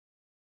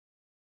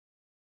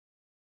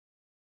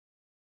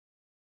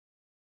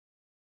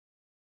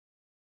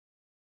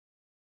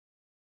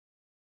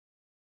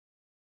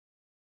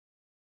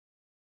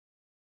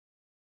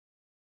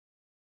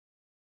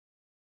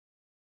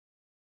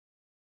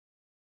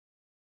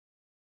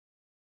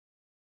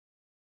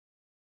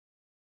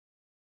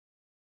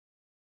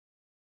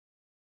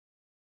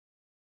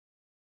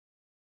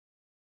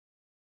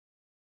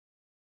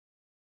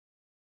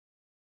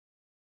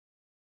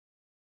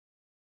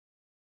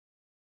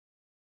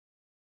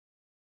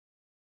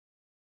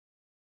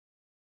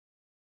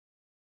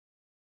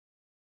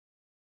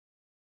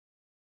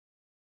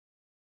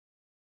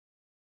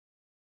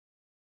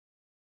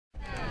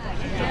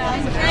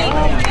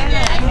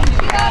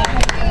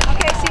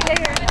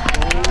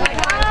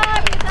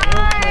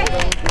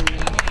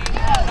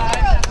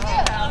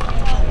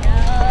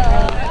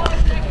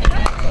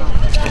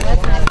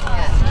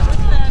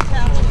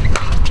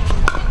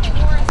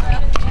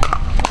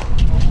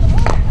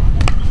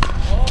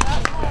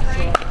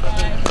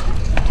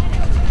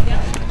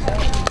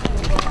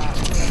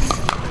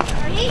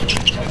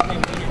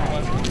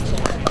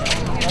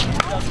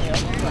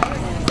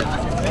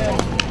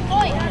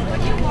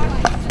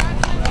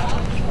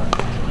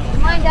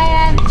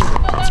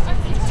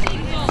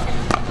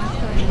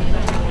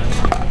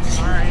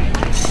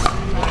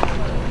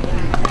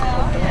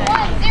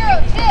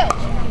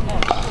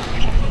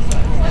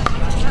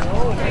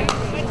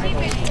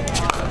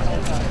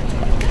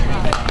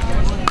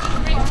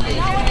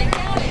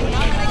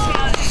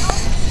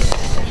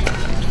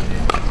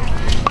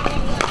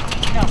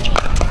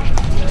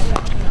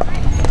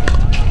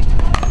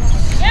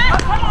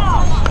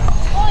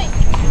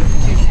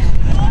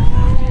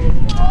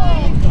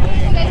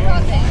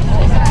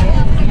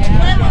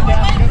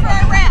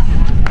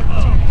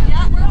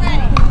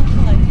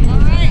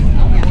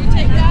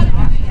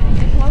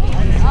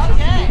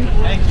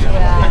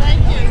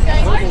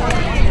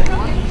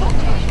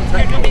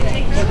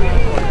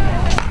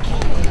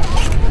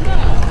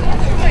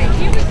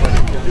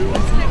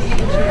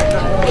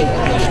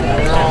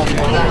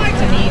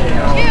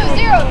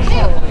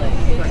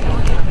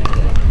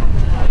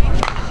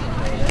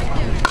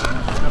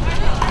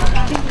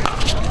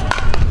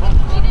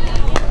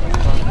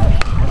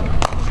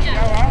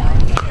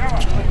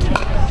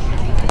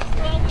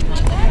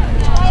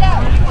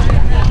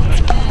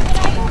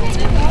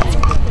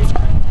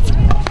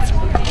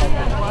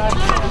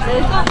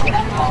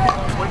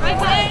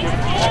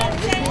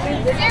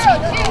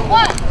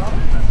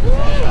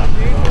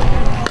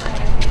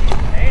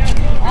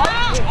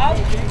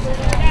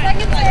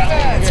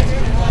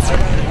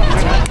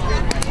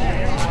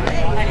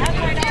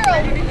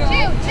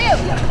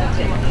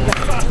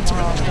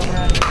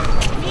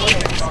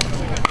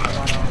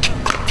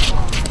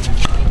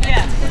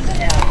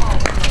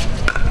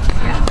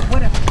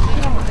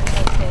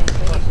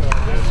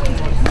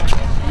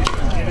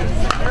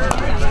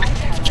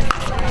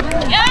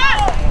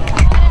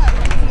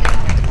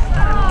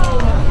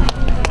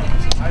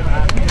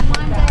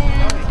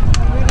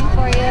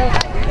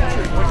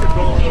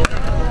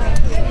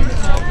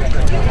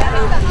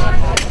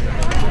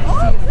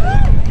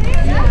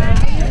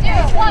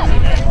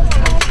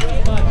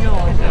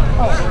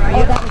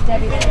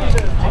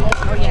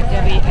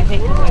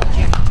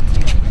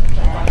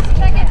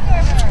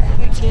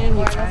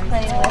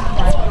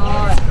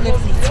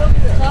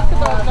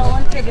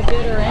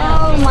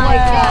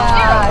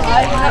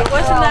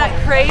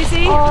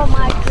Oh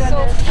my goodness.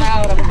 So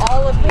proud of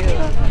all of you.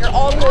 You're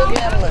all gold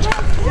medalists.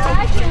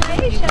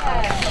 Congratulations.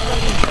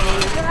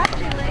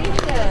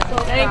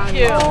 Thank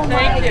you. Oh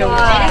Thank you.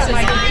 God.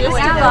 Jesus, you just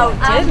about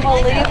did.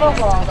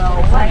 Unbelievable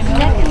though.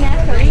 Neck and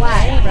neck or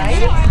what,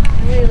 right?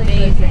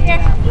 Really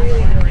good.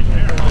 Really, really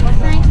good. Well,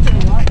 thanks to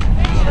you.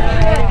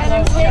 And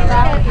I'm staying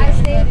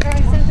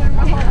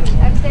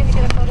to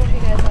get a photo of you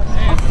guys on the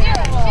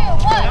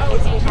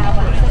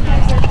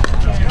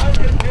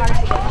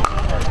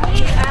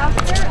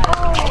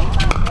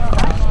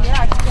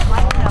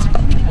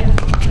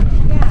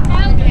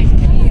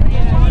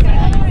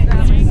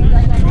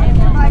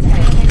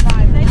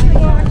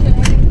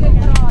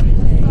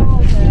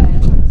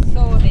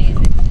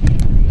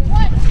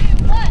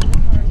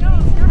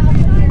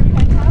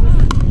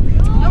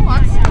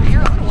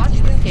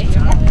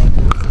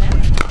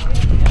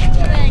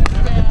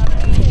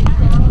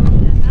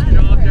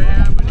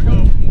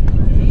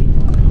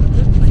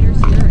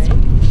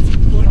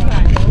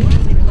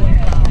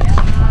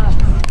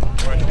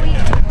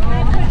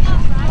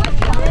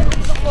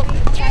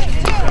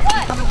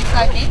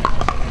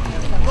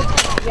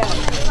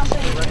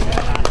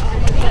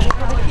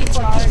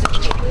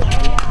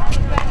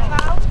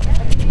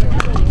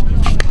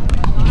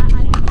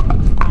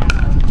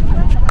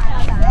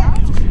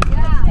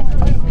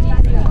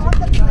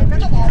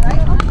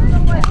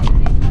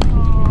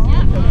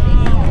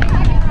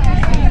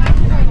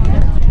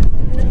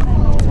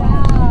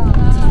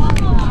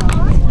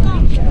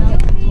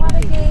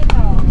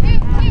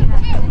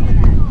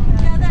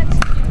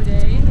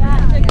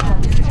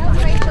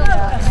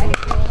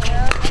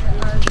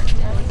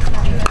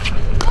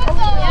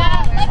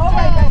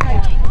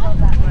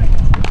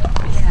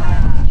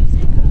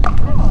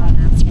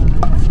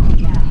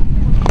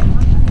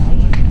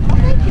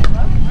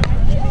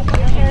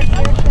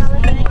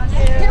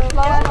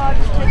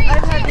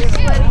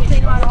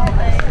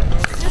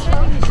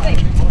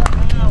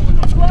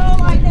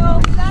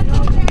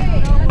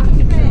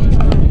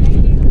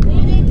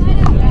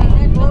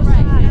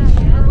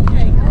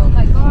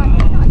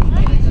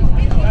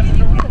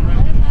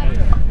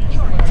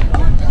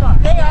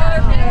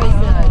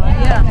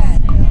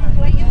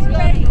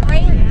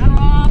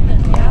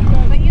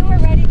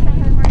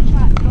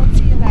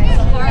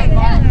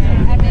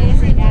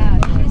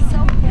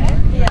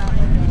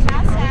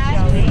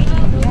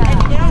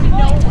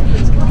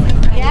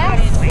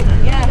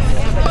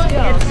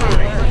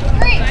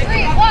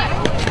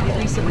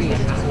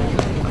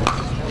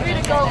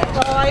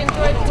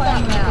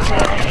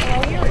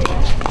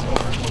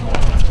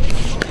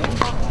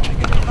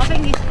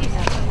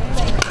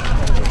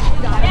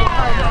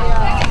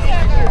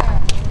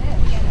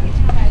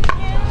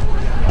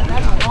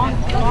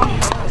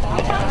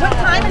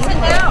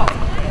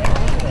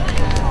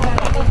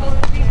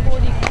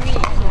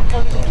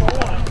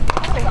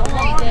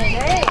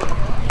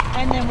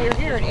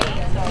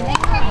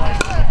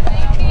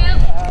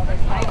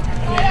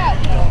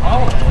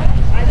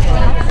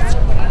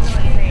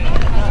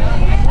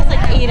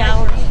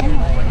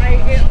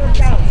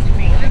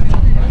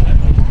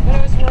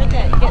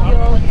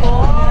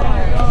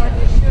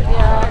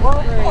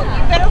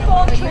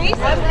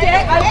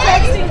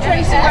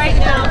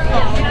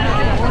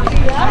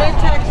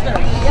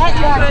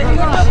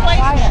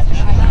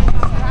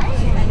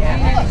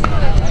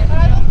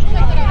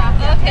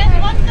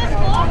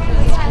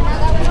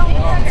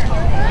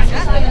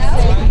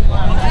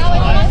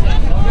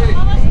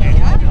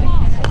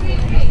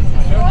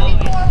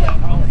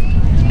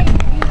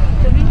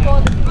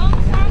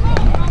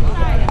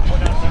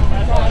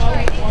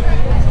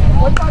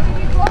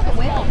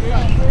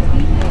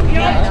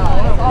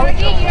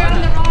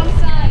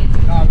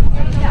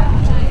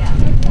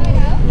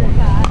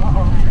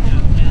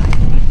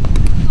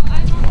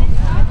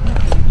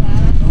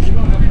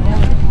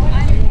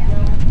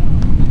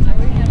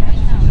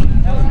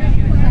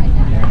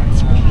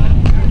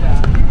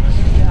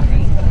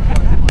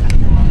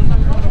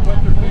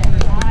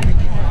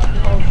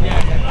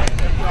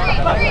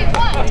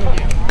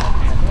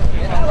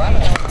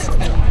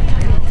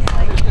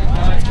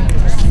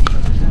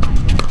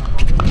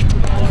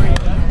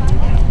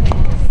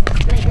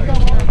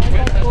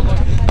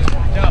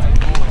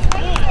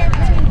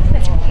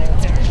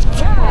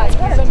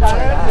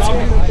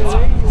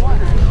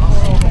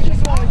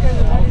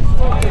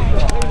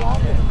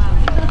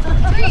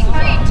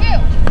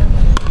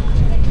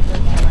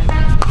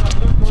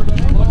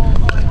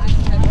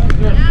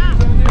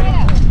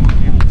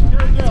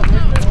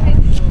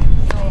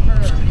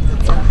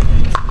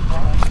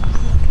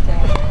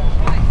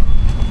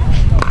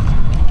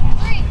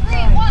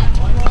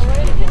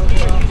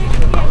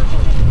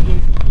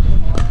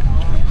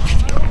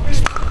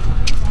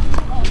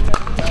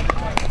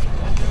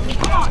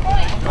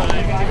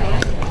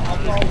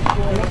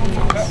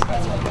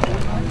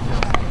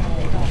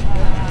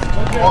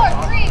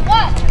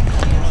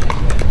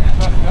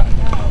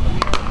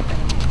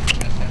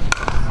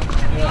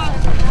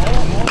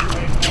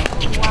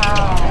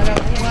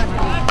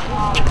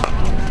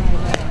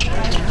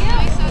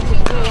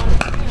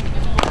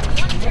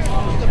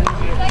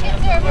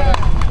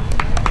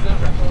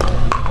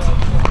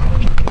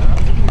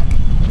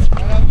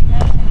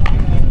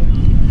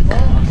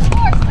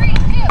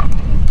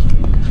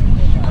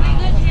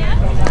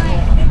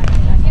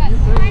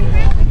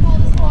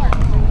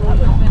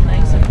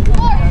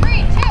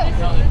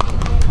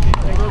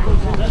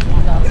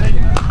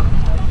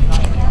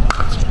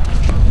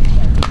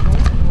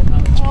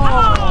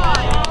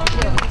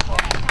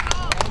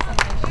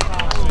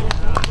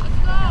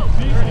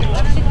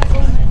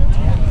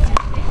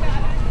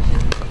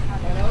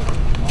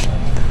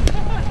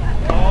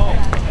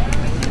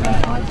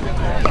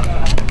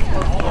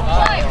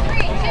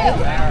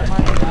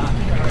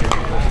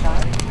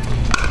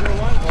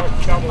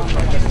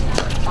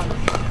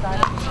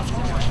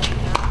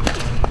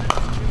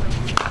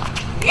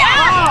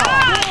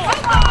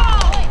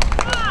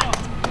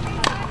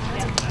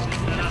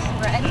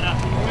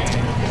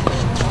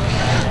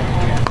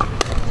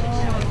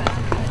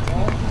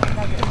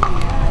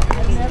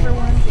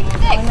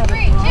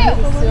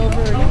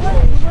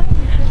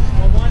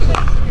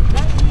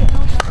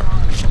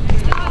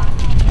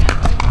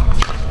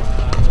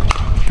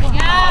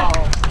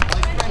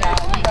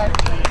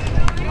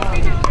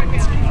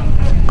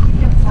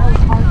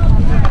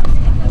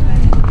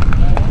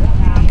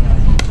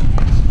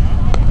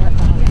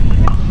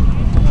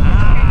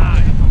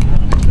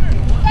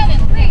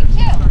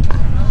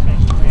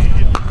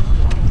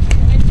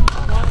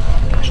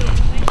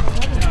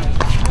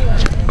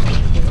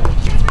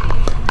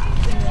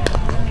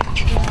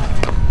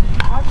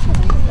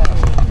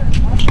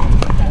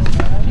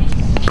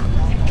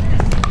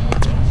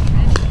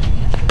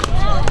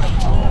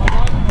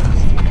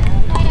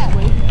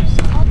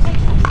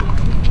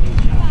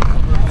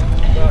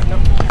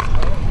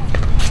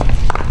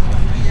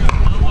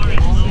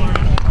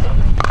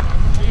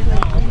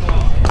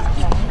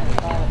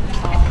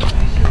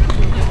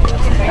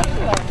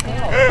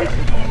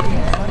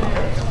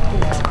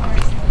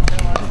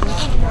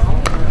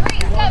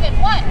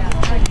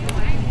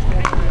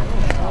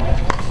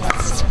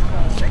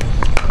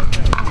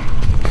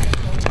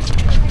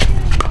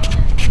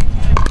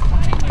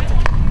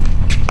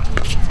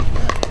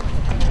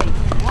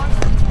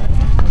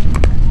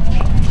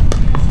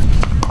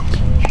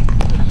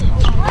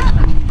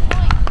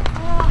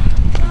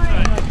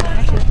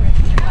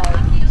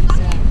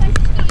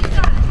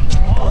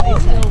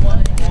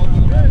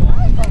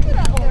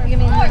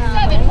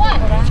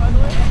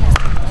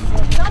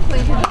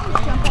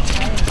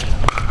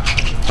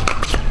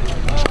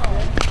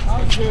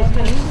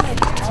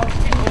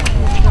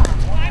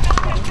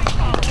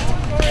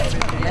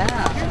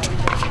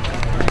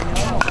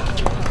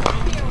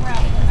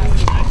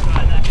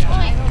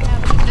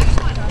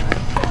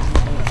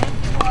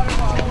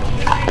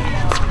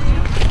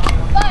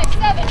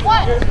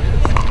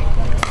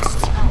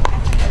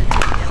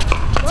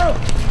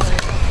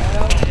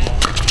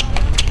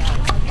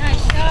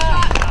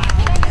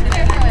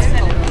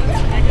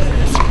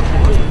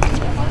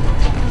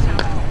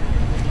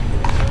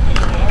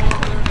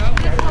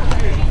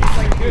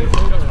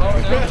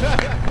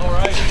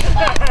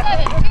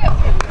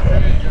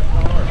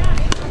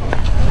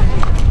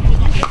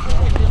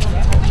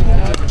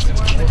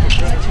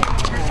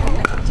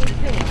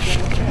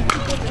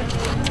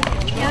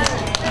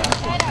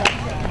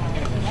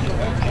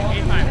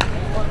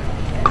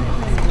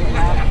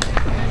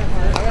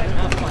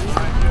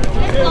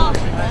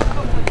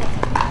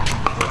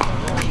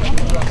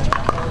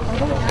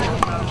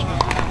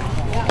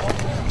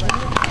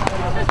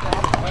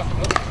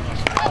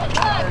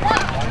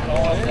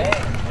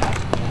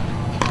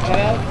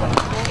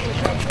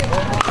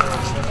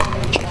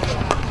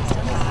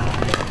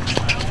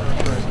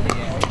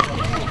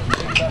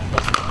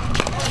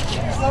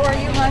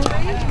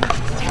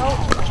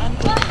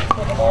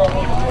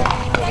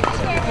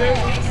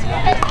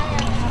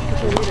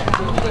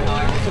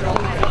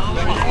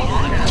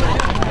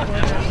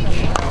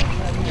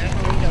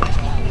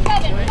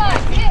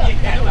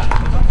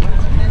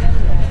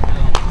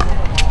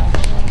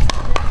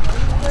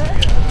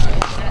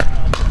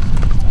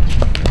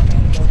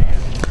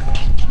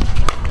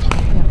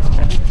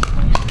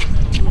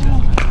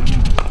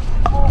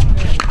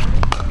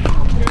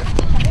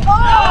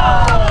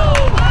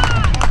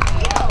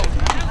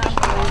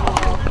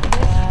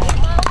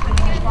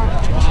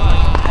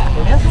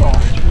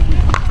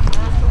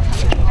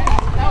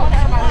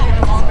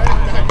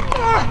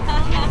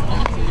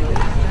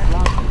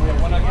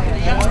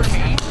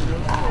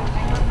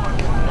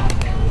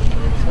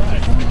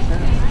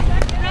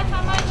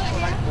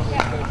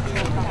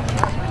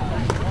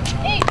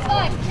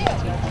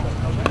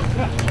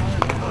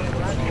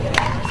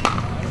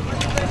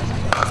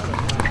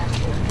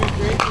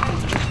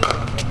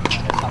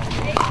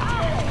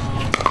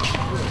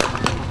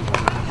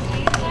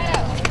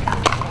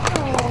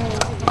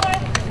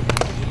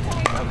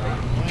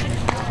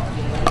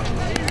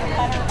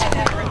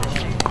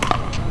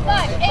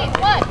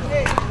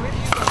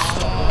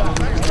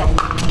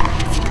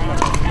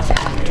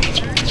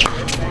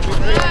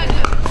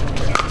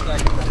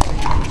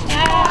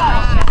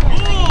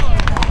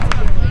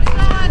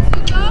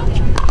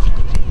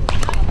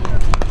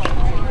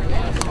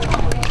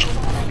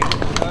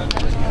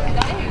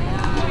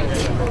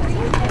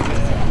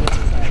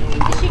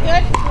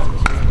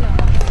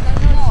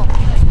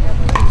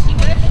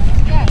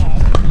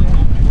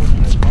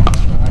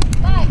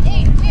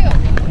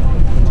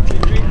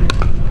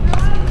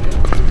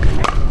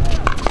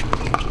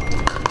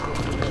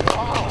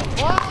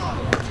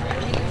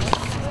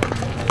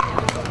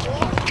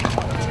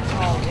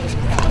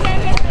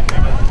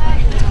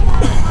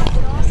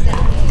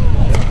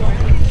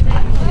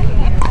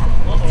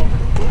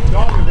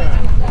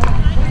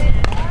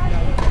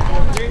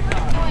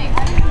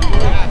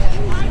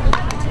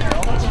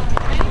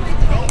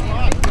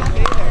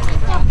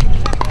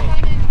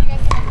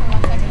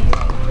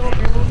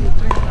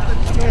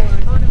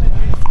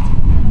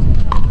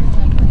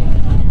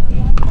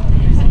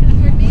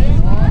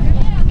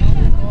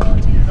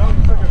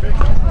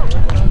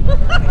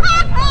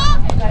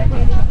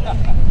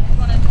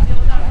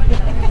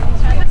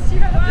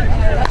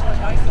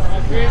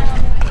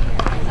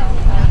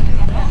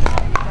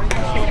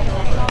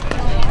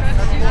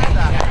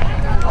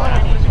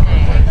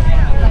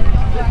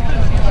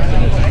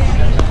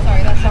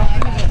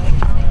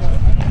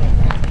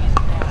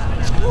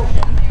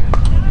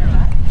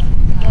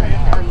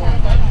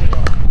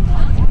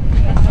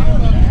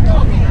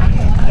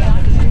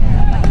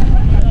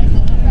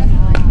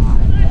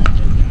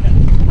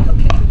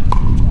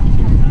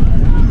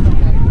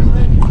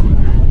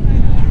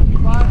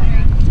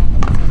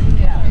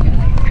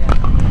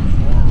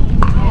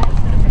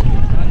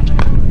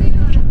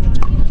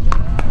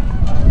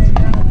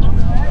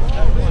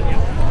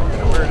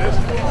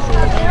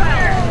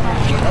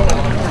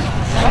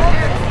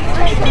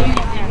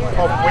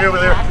Way over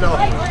there. No.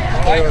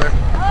 Way over there.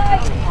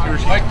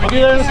 I'll be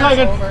there in a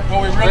second.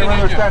 Well, we really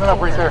need you. Standing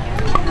up right there.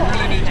 We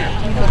really need you.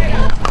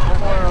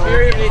 We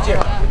really need you.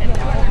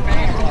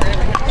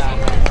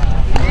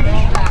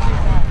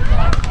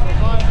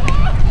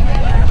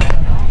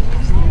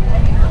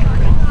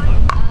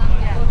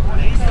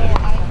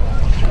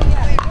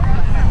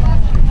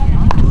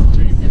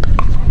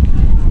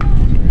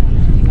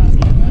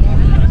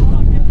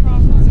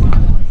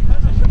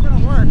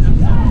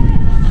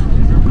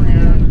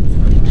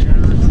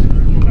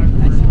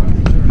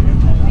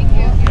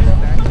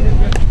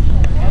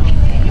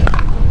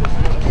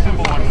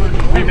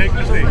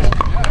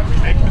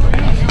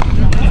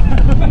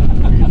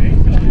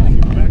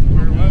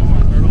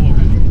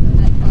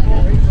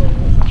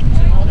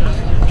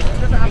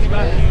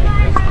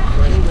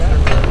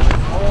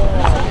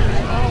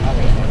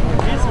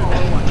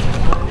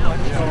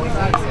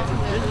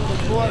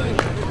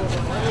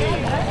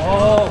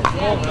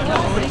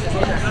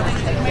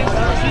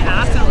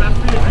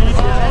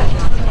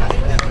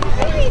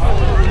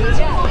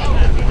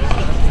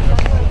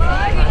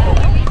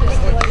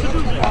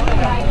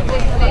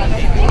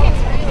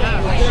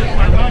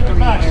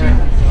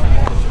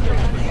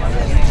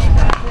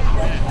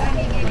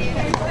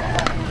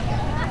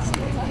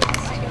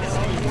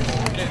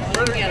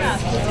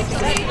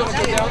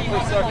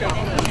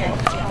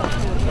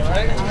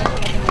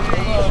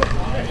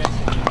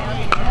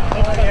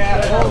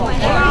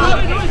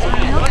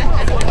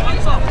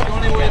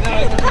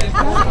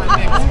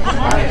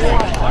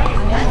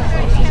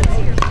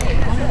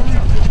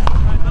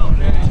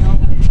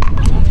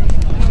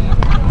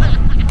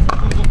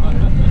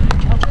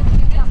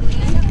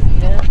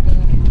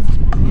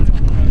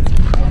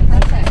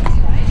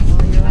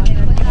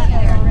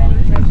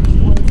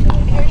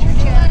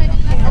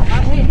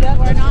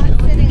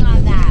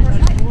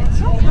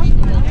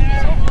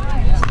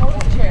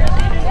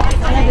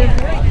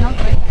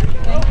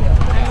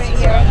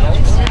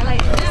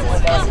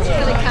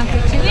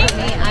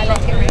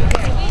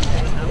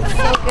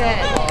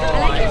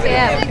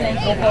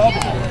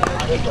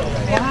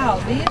 Wow,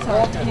 these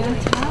are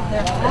cute.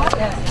 They're hot.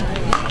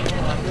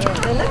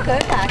 They look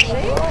good,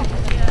 actually.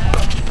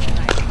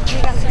 You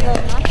got some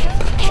little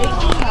nachos,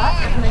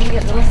 and then you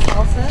get little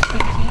salsa.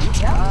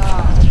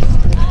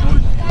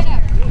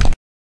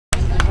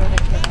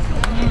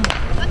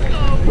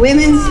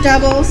 Women's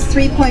doubles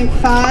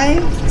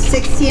 3.5,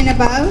 60 and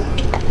above.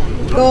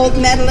 Gold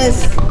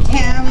medalist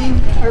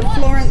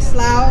Florence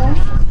Lau,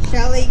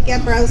 Shelley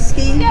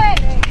Gabrowski.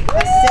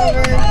 A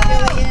silver,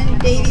 Jillian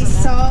Davies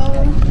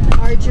Saul,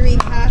 Marjorie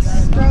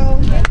Castro,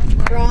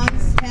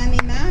 bronze, Tammy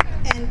Mack,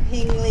 and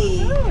Ping Lee.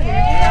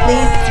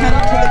 Please come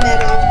to the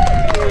medal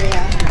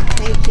area.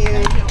 Thank you.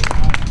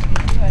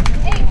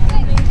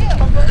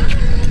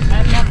 I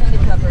have nothing to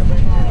cover.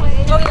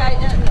 Oh yeah, I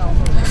didn't know.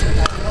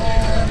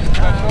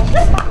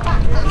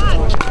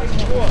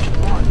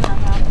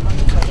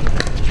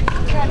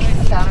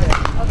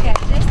 Okay,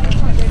 this is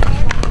what they're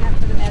coming up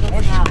for the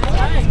medals now.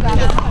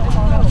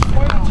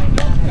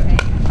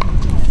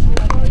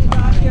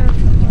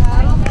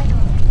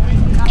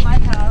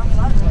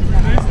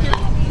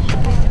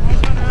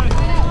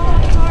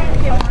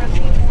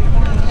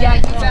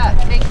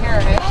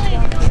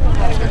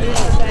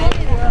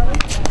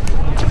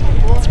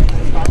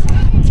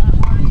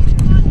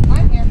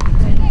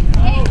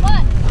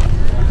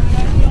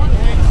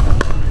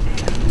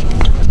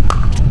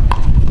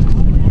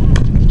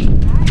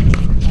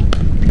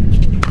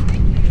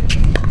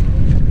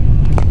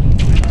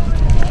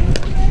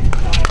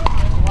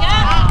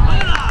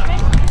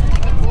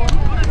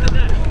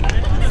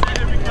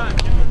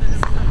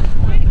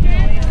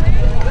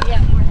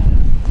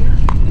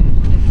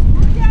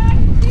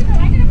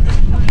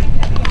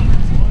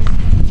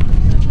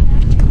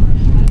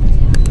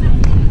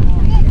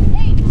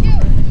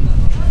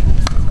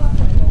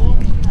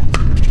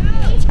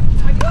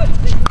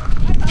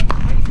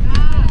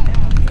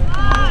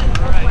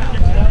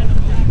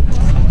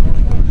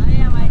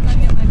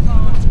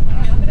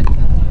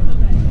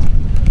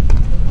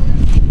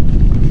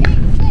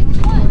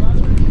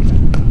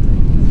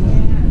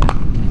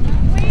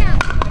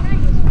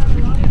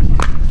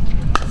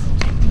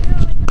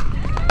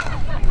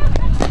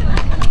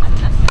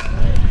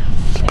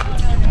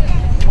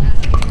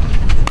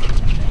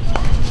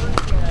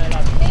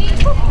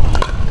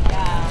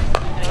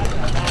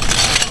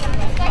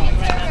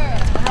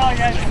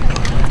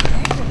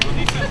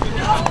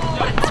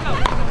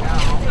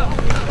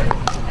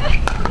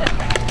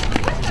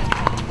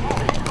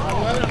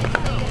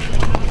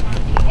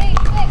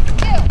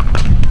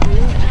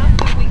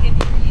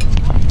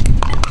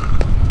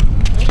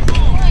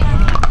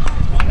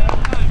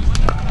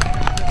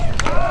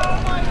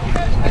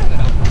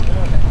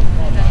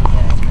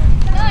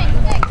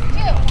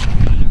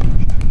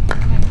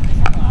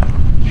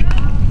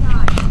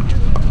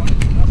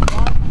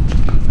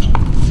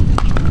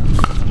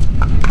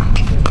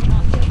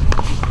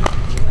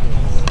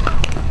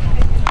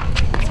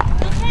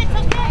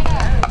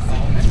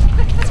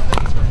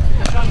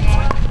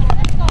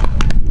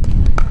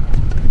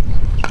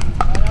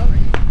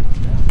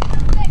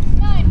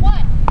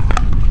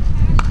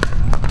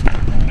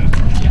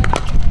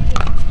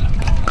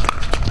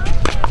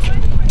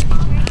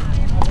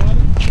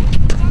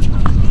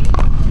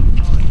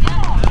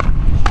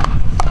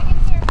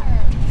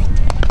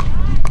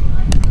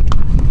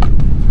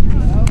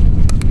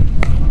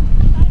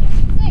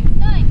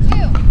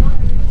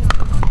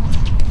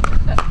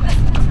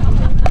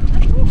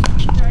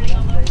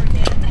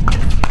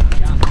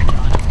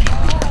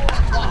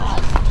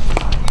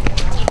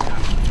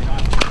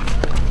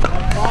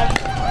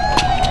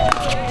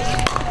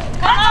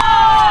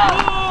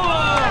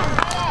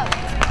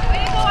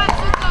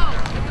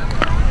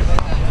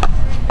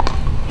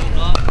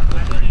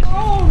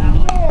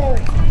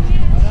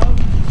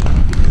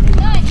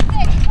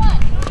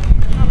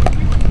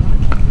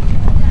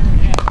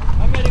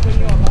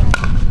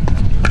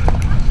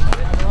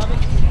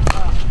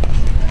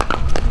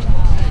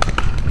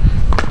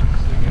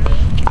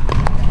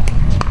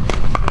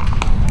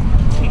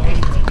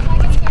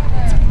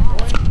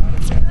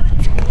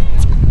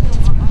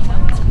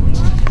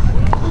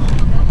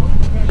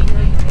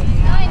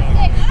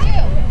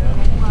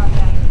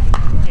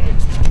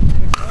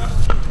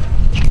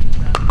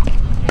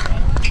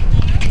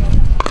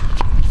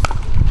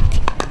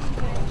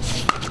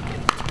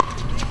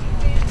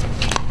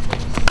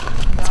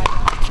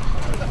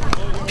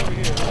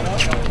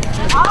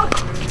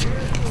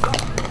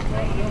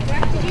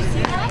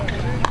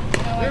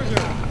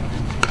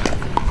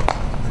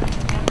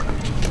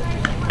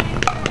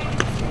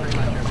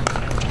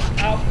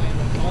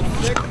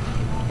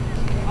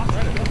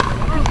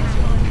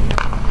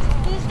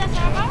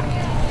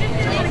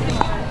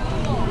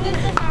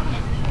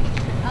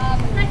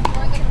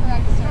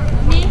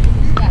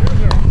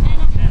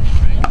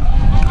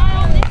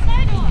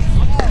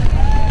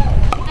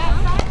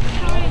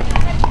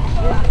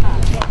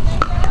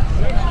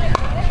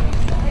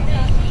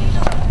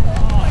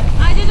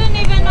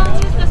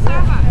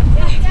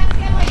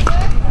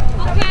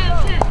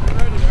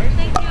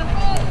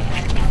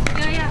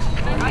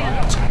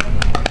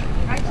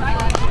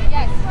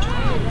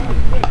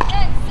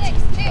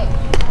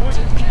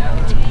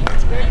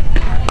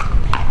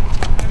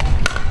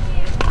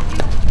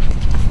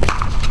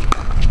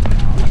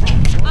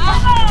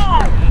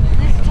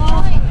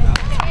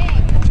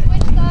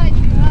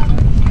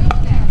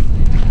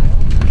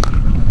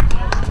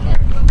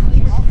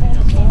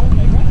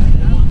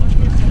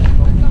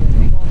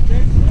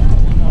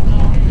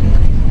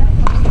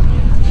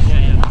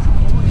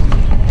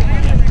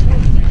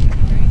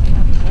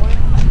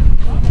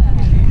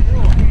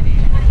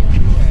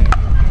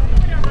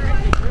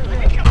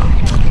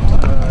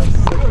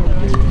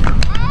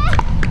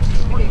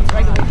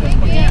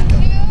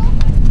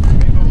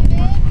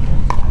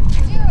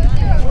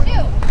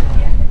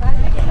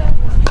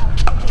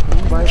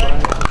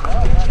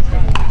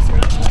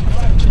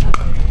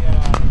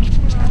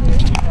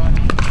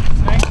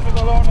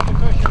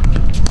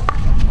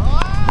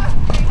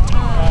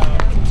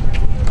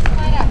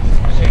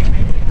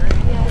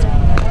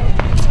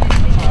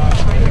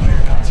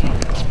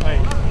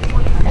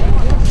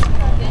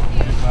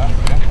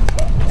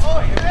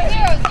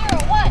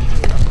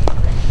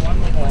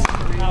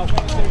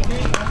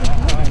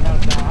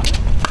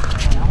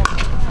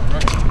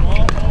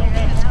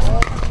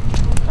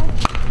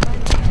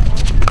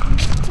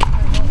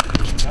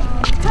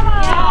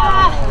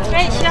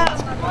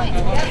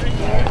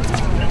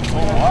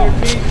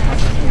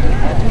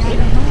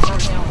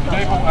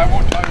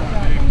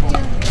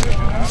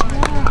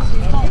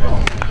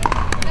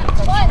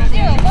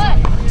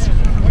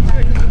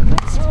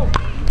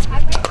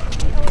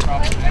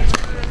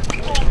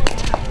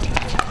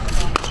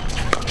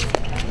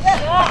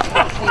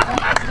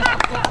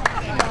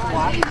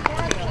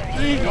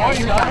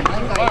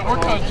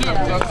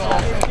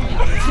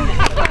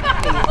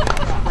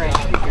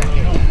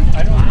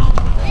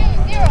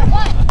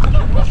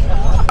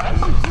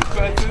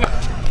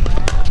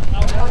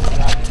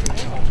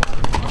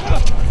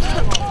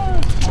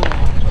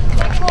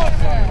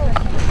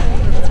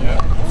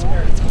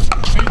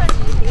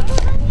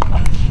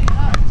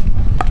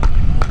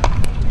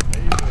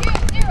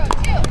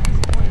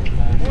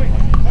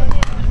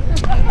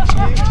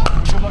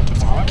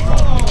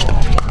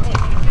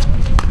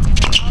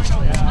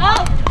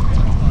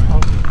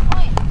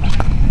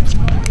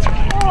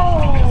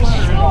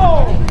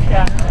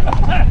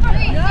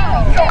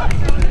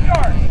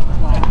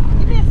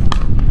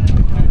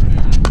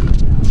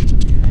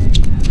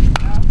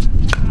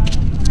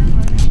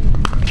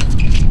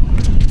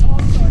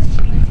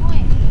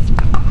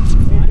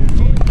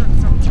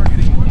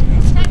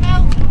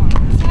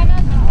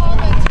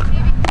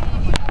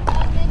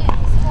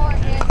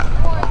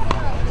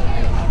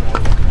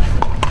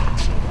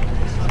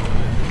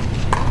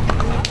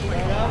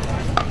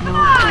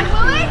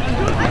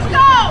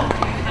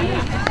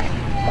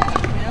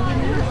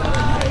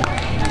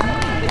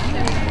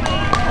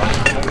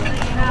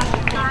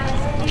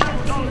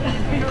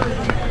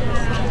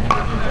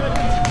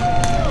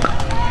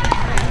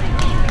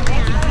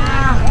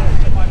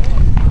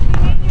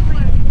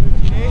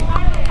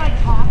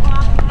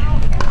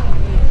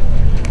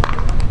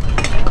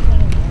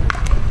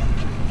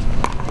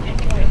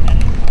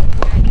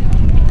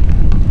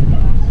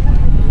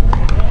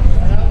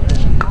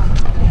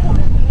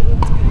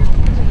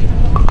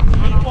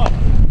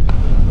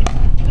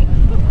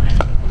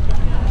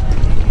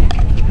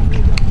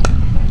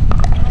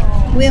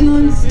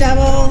 Women's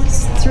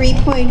doubles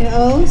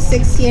 3.0,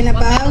 60 and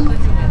above.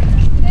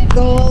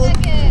 Gold,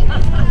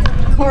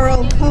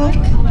 Coral Coke,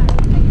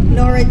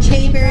 Nora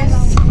Chambers.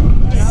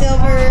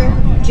 Silver,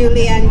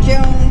 Julianne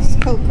Jones,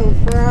 Coco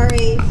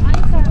Ferrari.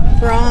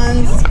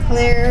 Bronze,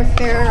 Claire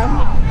Farrell.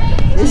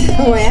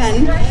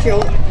 Joanne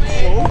Schultz.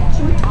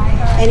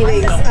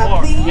 Anyways,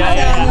 please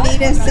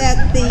meet us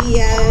at the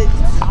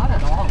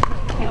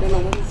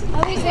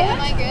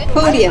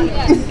podium.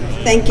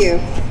 Thank you.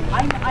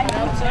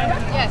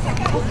 Yes.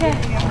 Okay.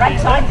 Right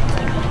side?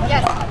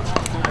 Yes.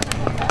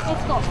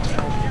 Let's go.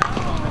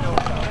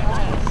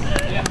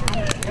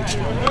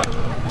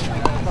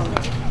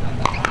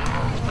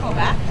 Go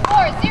back.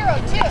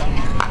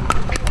 4-0-2.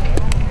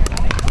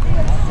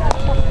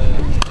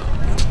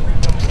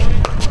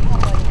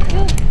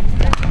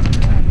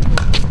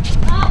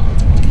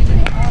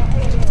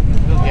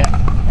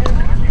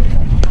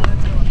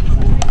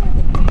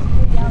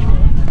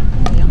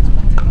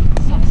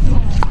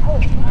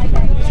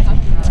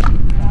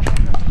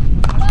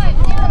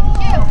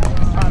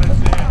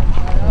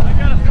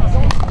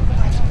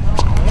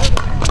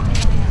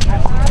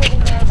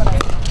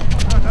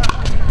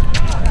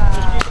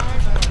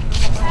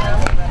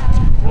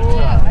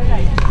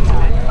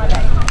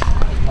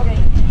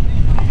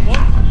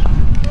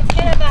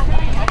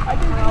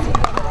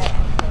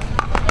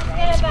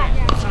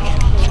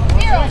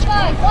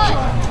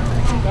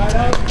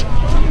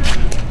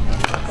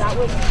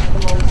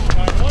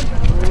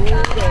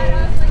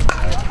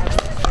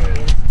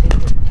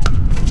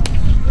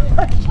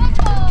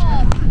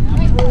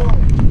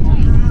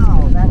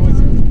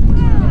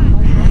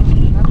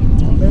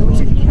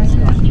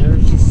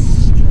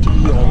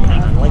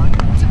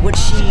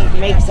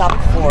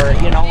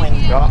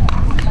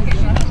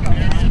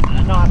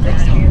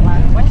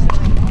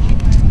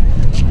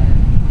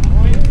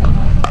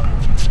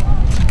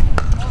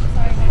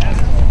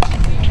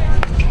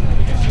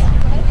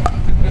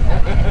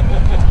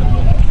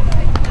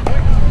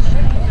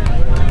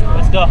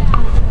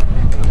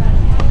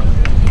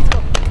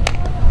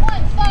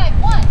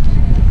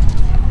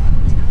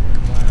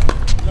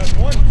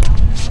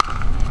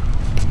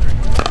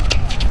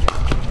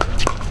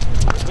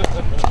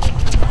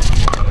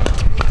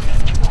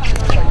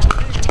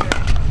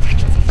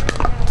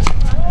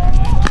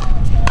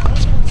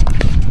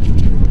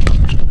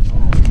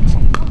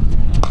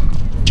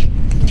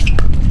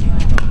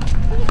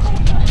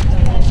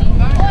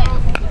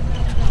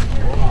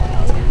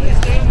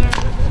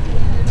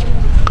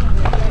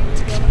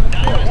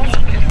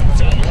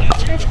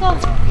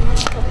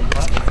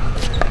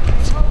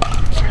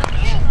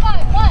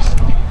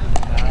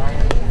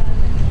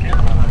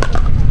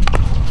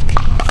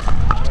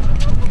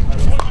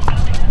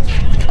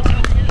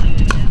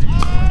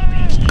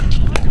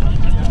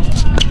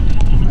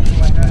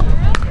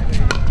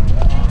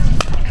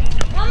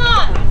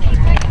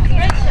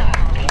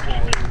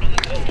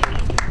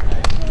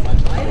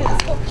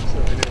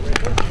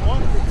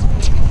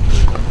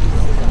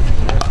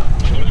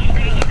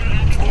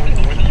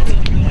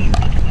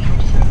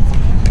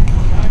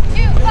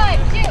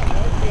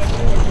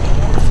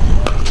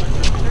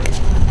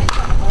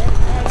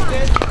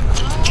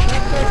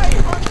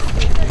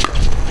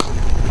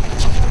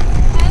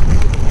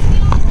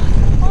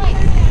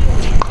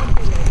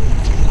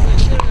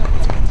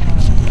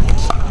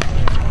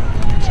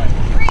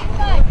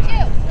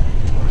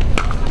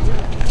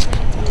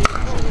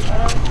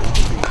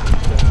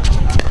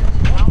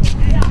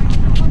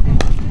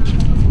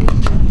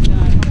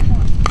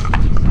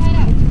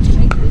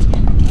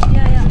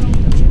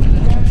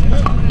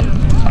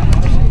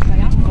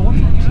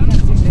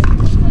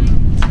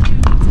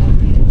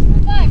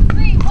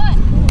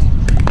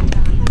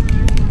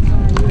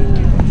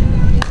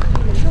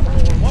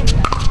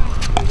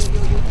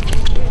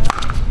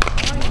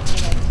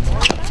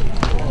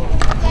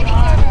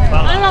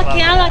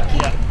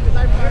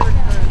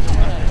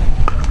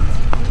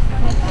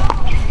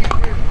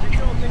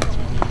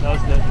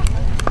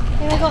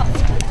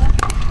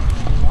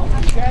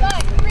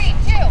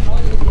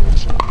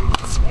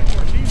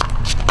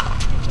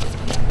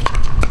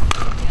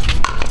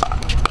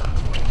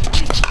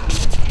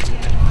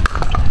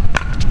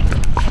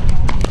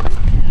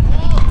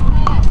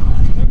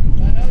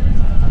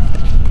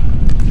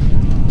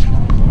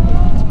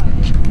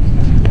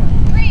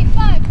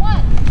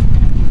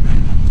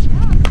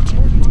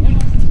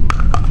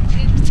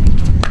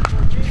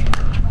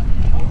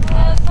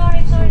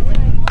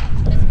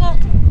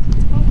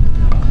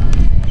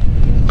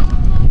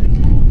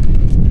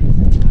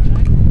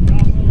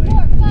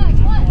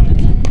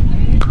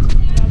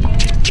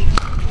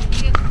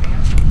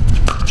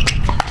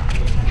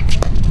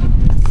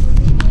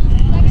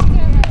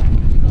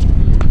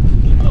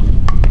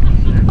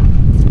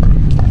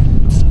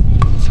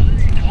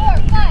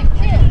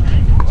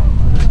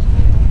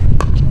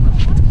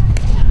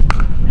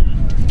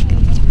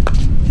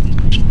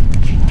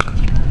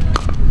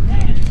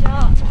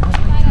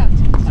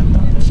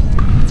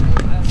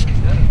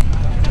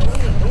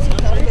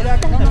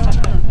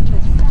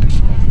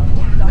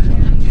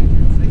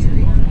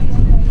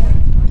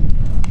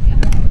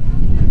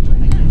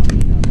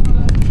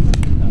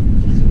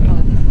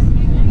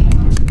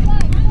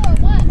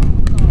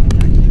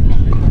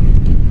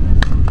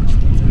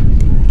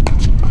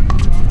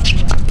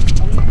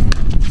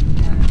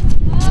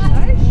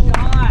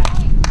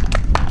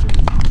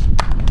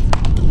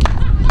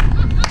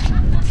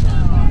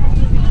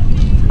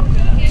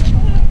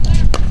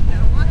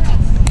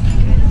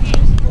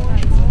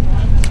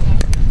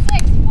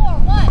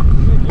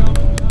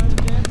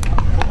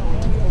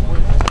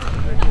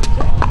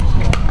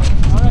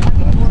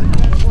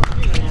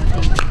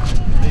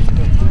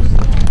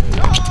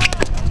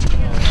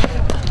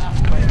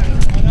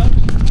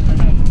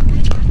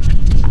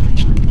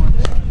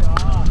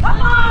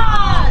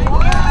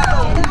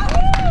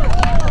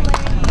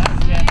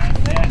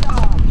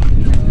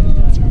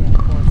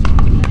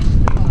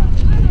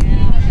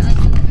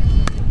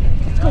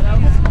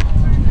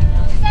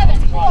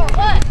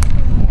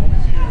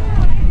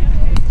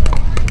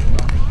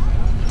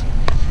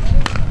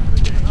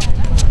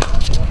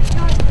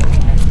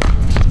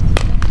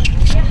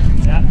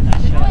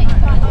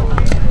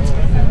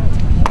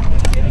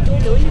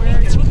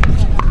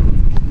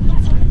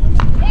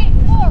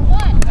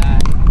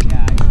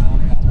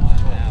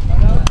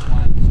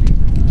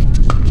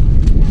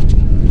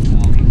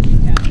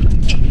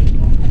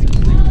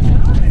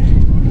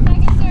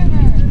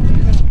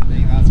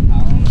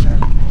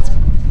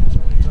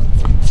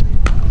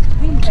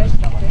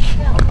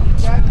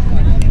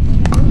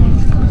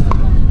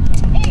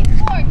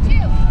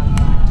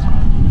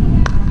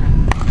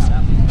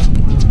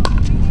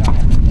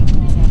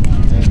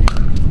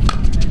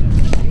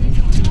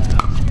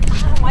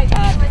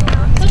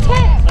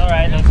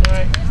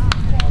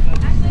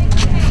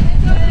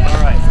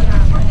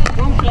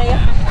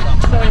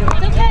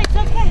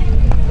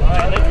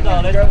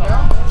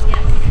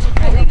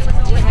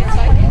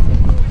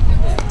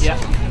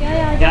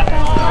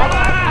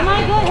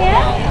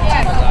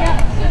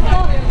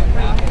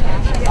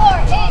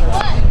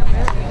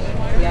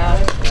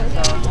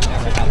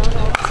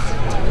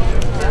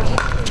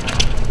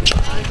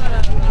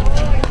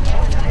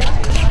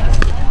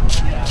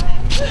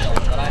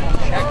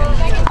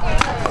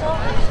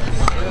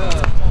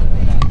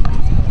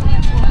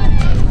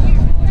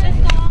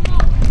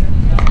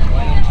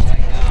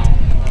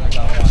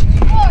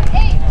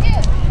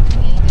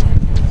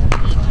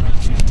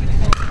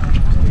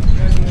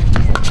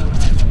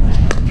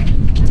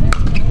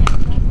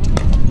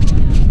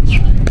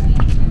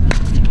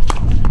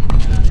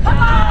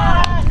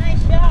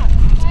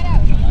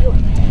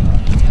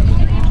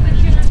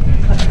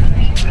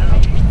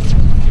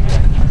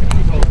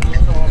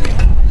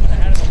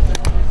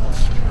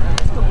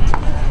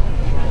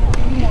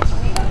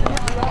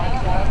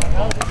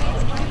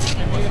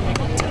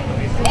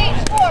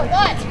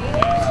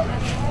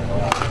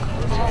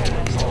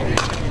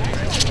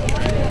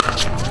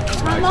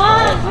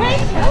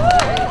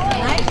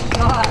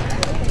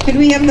 Could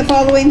we have the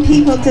following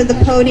people to the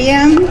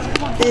podium?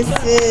 This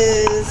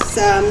is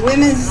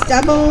women's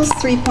doubles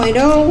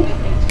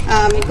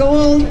 3.0.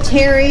 Gold,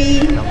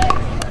 Terry,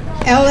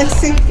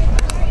 Alex,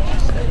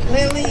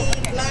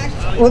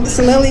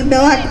 Lily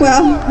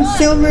Blackwell.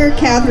 Silver,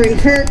 Catherine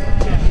Kirk.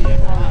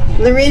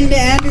 Lorinda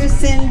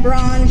Anderson,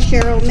 bronze,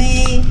 Cheryl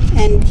May,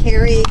 and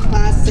Carrie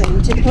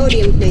Klassen. To the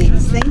podium,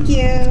 please. Thank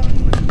you.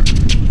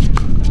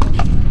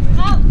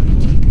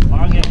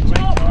 Margit, wait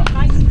for us.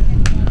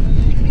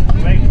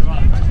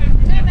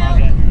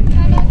 Margit.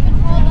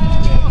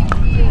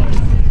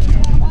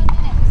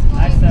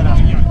 Nice setup.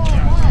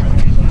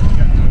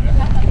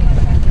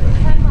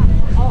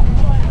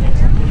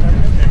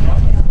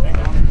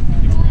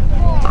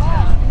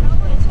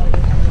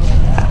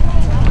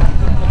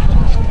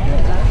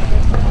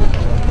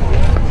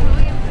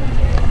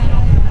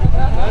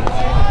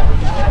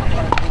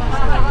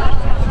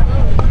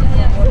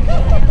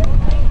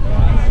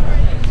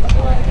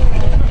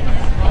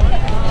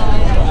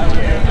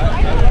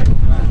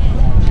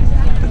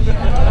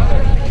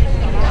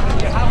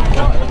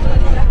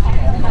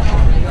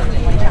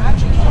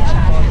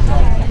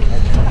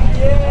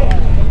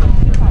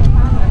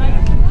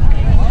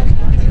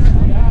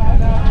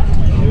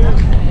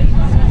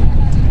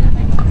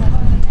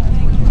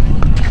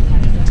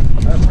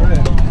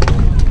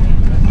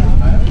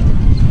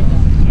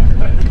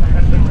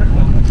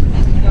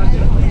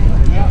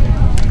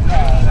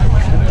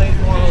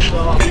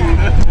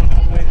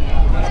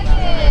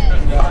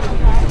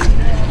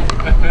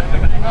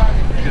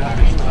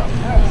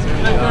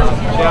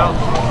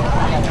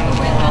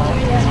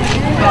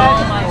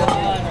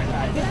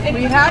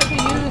 We have to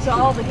use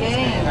all the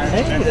games.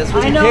 Hey, that's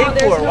what you paid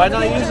for. Why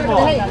not use them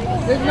all? Hey,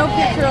 there's no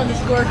picture on the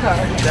scorecard.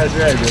 That's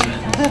right, baby.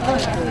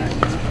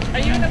 Are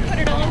you going to put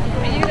it on?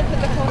 Are you going to put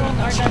the photo on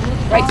the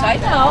Aardmaa? Right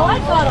side? No, I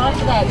thought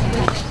onto that.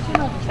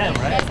 10,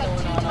 right?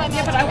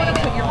 Yeah, but I want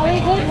to put your Are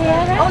you good?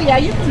 Oh yeah,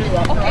 you can do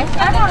that. Okay,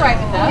 I'm all right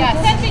with that. Yeah,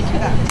 send me to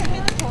that.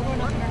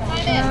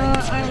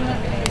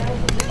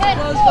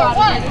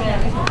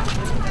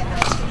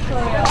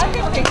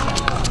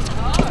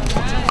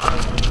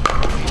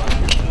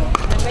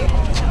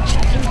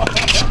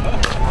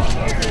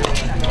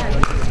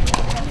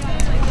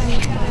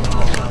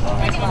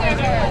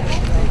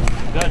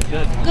 Good,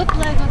 good. Good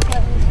play, good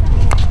play.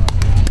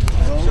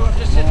 So I'm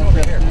just sitting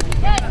over here.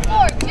 10,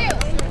 4, 2.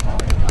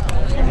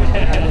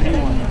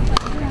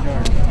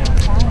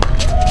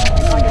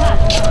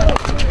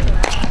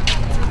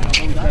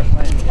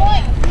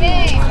 Point,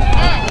 game,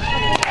 match.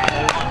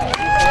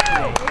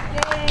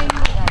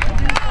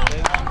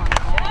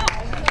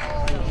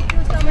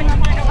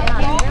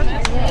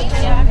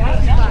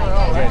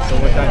 Okay, so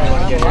what time do you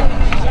want to get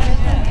here?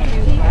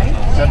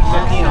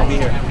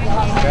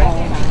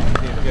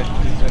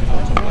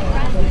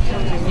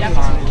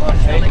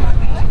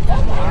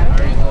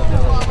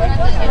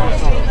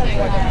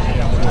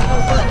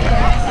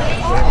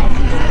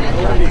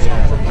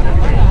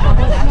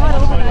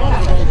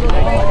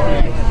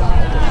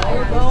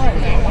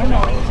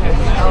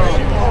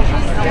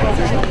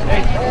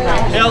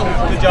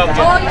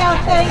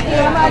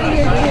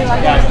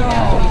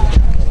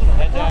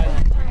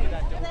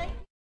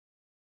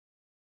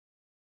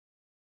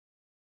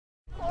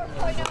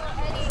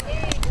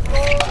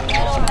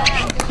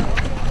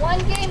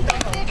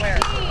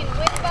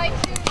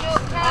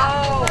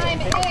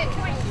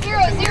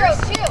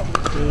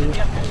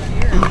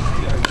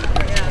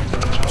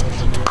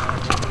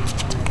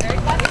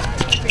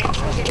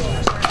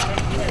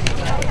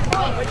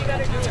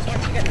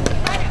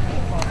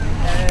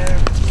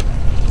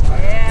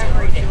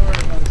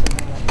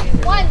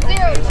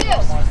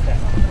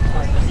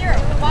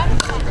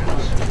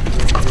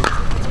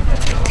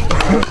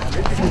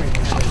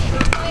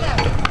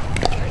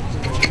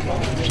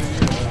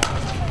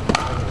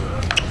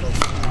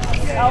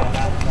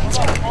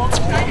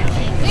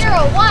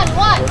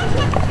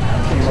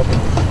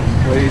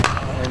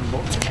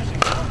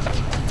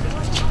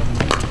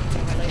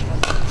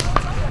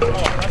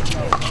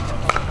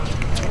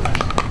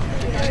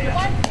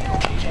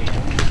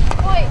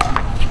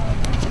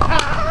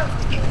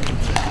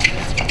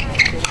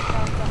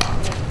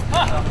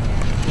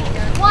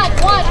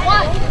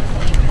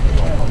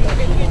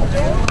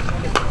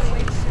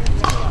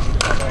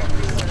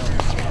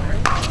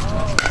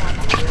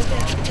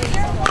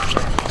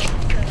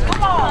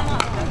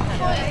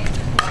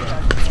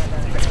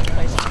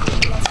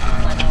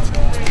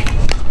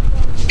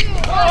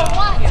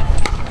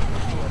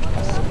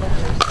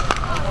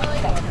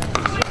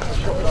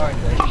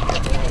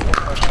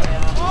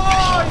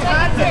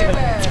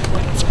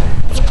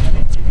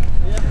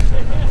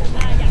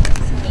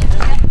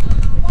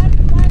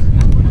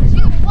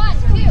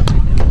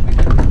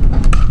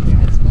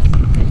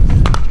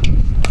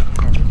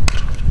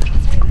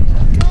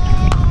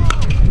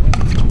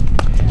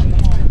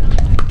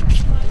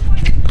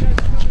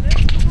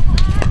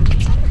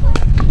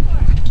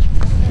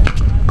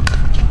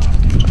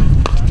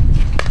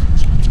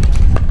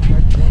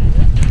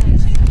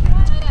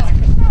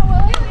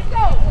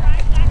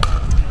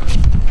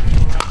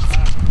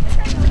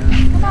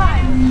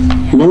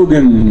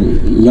 Logan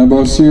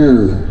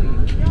Labossiere.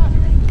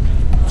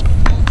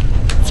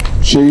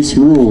 Chase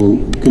Rule,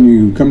 can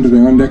you come to the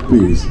on deck,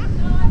 please? 1,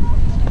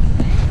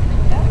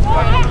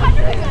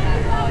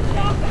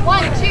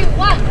 2,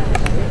 1.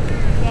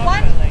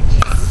 1.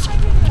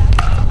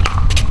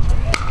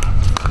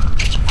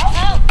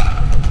 Out.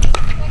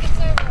 Second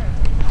server.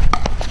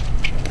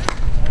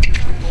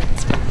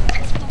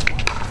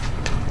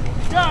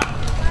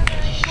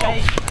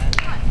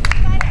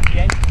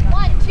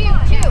 1, 2,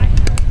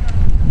 2.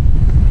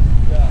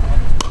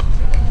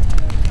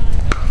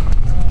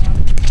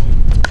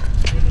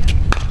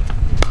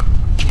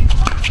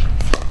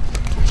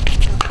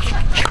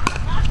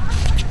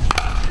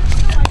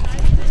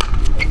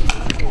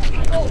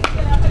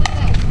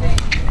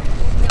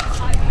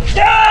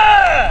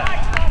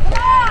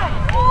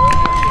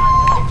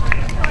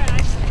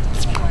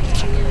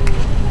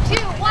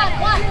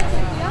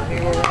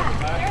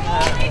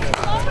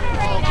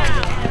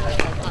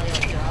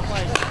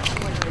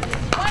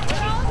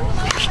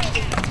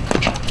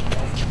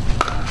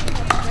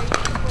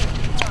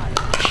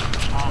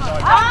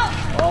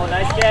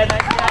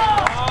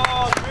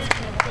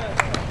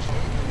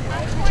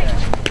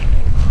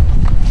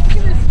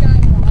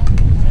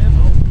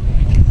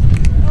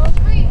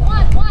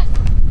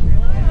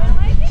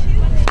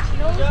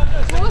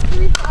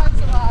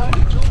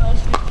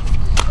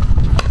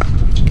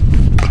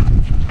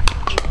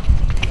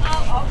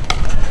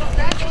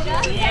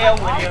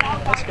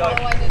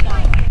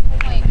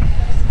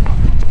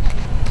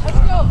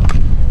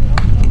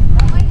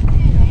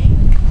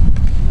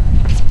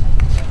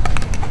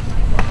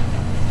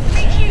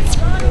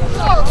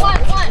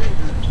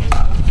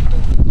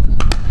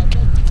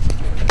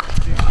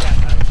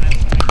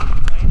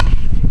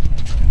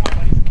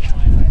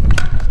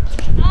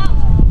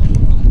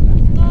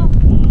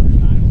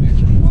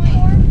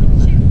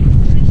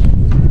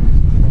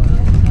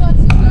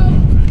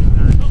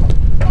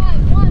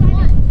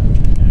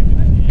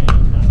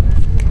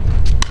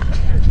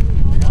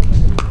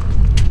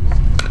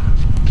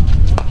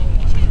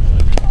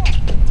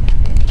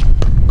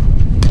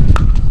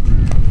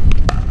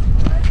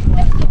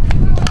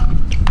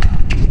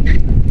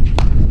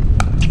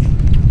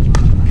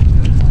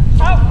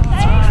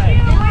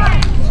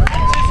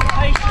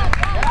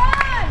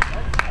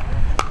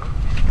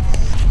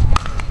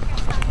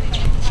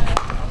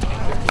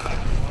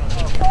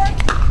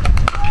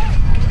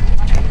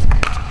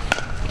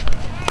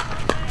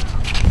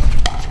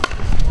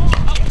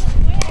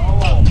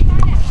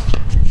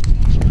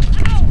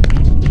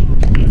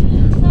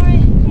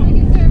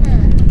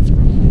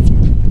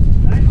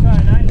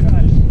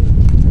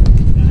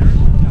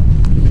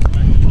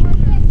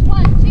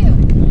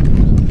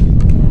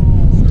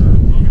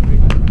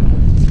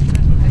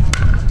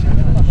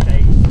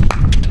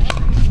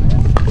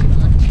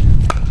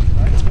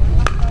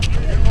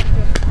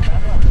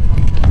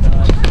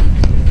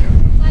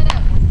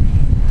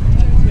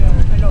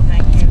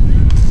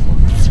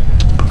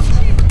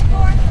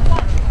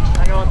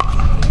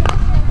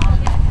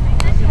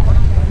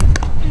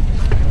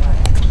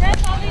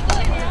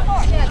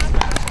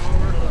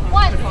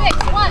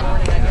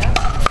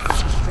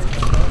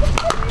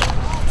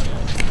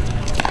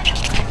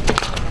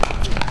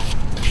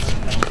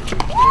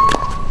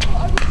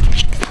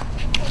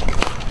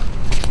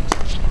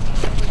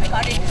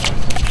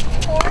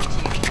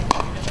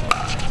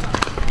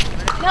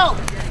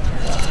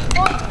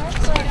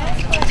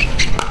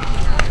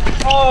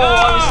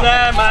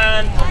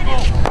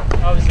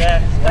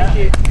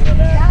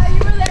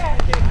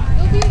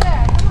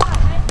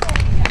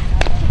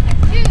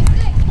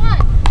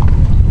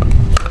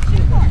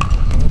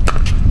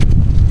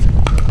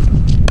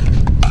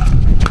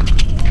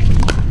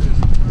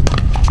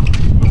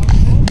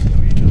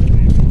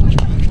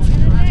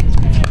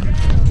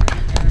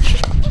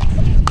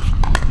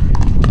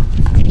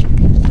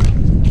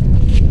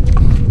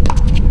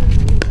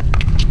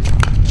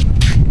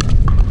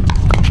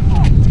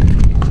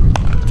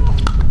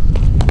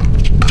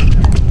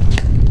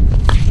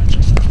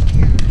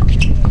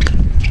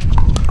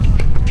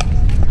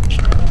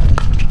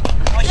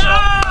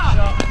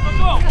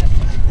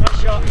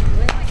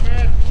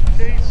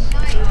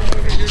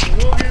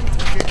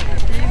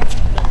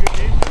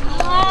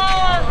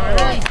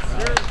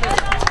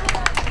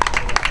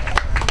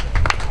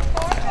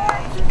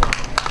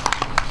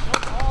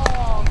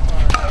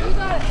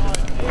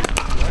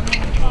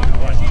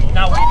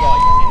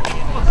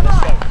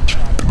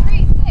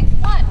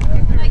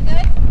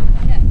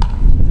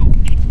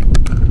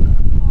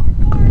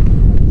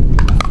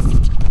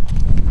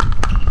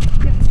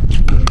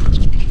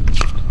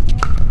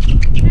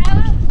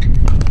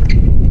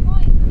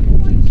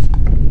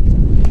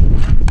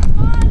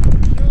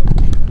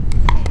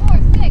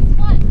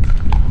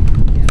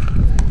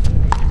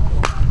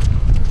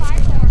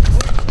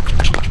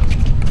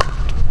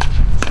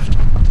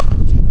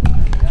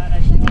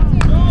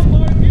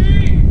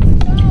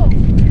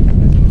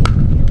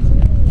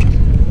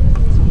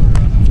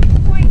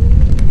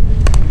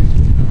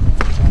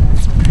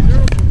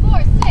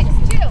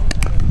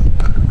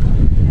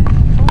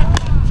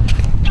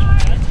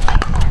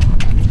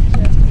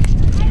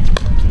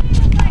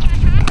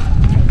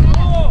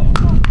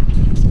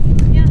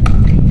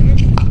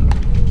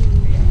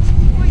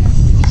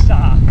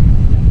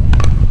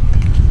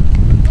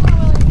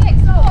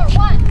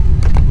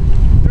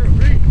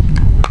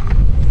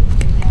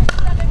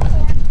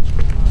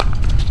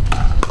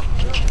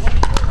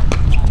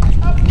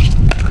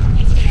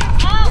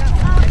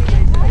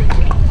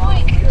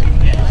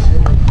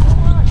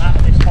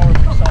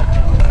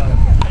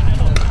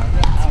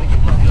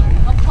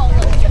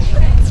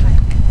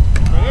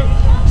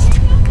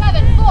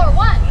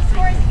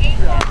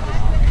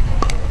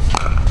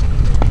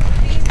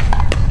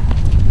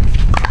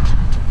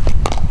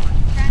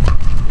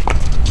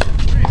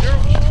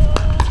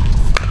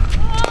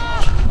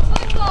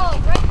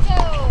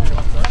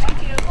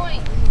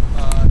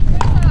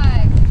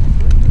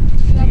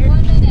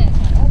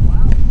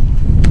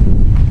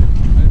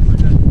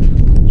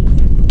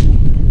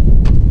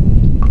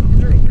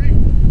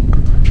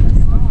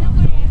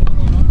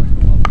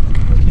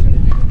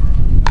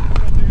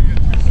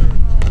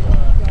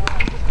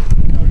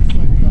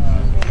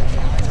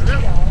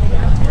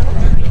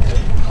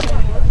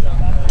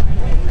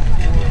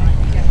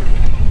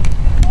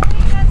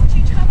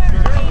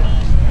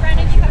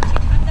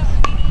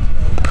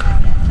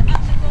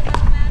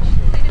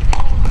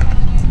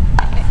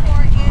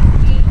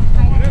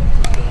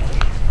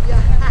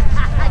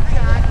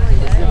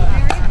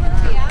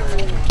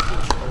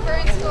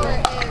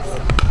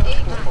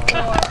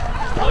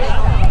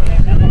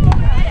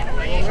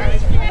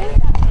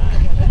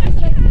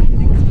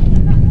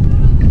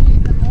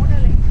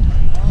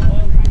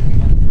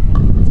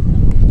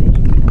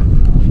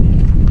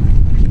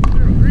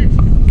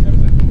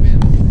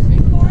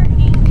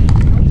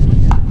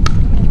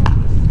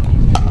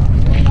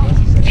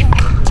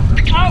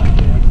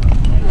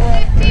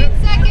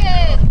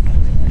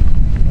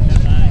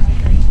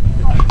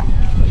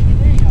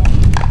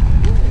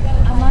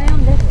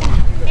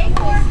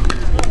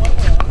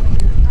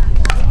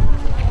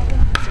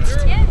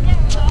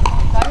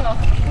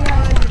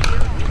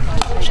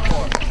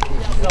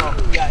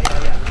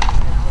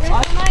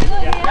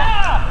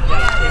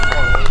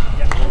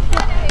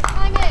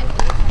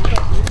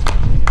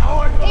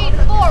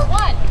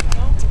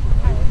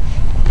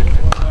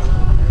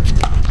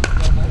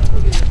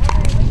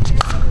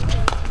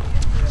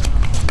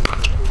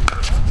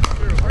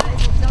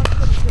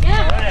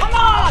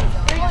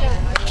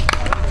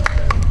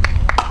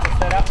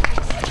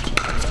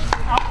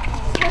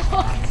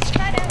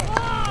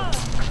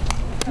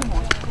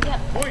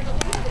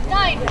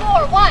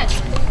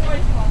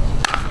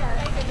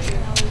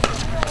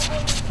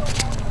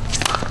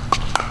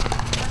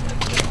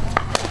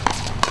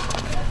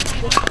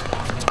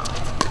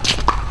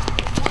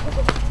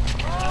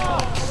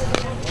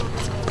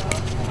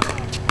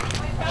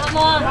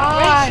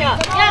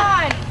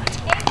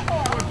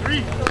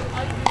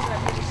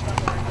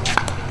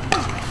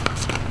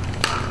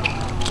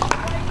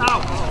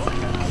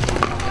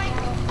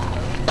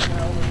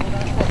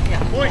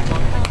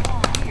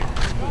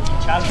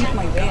 I'll keep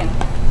my way in.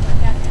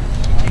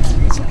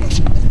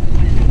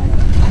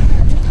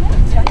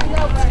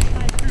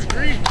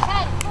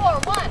 10, 4,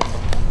 1.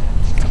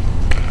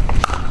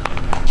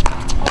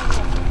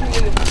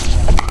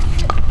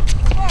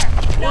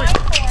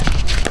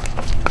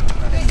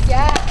 Good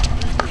job.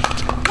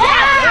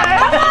 Yeah!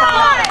 Come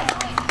on!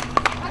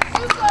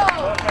 Atsuko!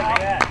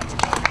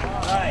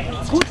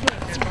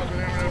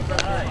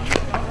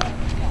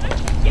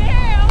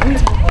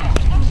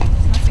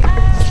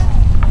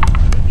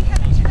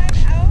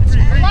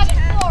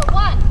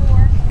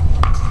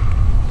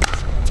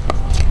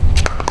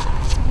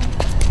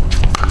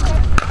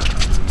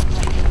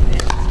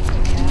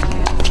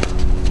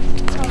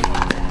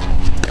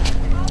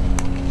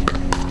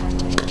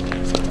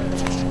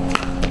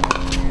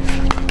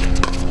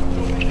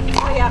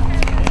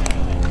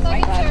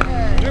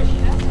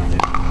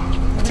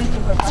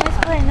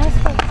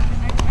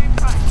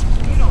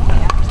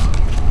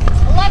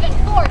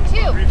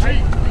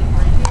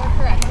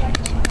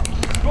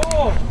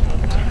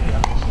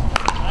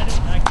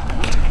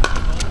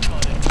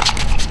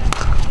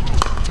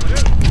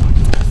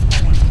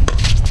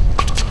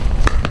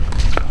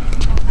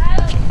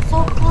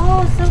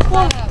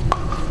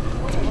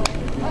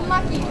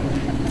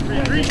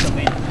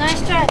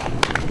 Nice try.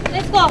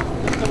 Let's go.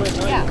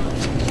 Yeah.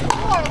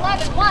 4,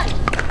 11, 1.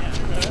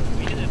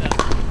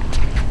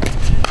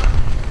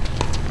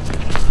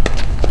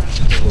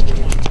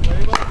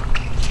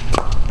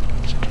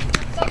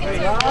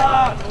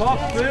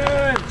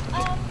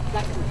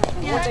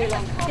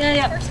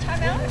 Yeah. First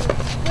time out.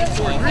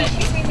 4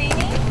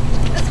 remaining.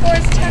 The score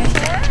is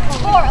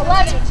 10-4. 4,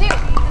 11, 2.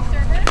 The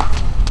server.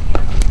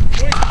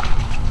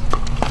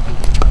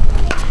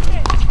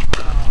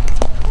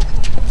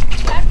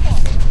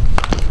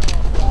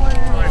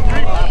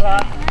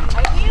 I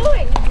knew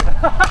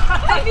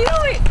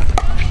it!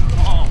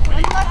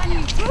 Unlucky.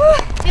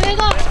 Here we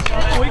go.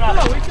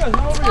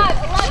 5,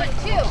 11,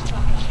 2.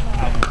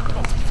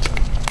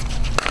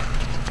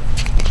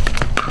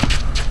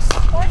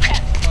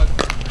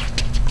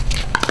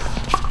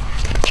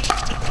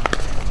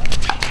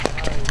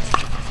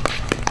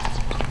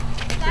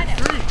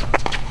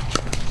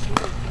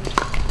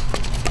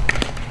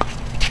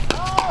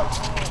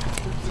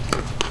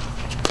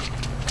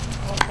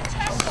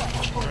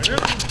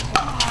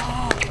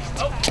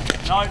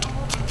 No,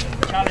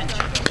 challenge.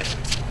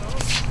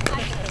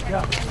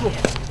 Yeah, cool.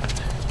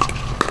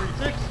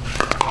 36.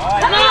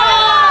 Come on!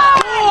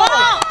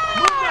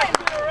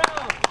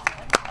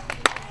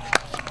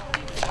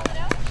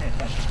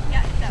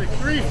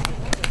 6-3.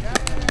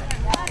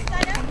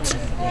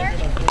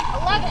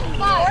 11,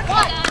 5,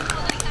 1.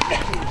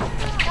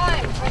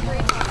 Time.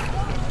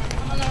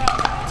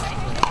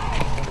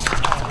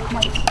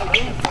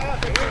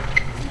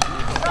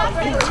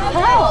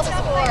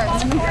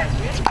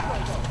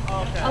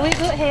 Are we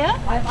good here?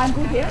 I'm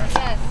good here.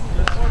 Yes.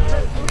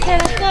 Okay,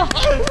 let's go.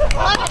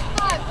 11,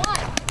 5, 1.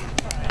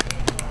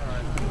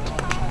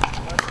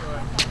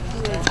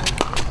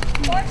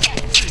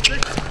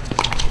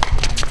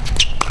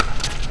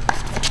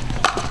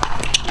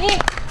 Hey.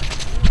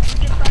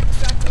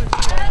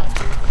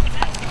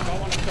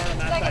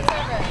 Second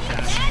server.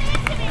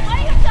 What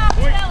are you talking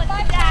about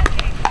with stacking?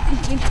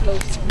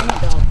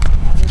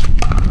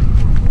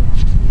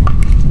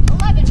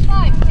 11,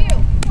 5, 2.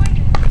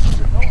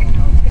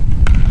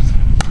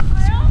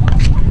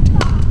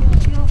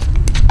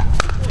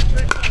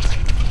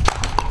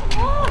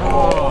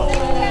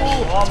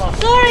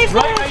 Sorry,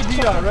 Right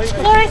idea, right?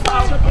 sorry.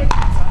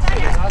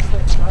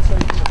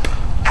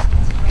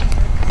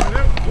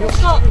 Let's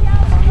go.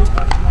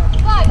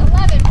 5,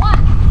 11, 1.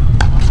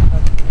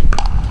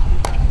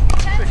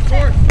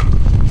 6-4.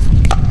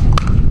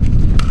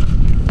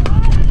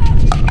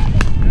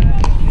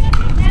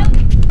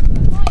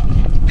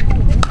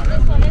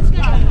 Let's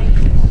go.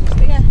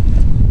 Yeah.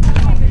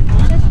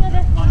 Let's go.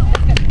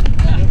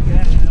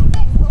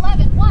 11,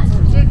 1.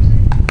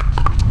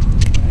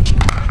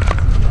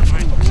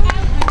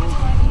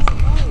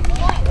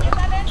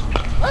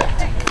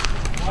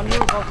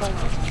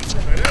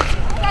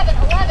 7,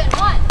 11,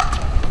 1.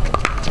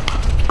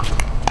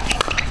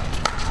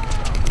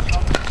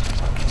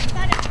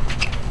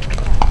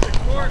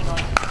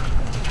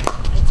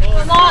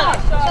 Come on.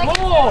 Second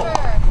More.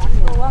 server.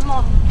 One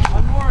more.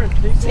 One more.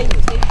 Take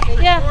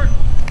Yeah.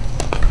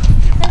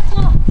 Let's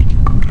go.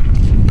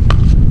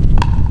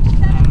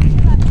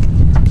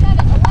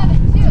 7, 11,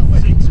 2.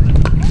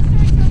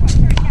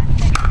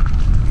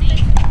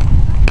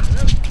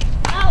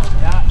 Out.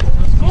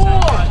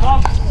 Score.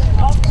 Top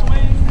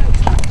swing.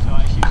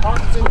 Top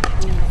swing.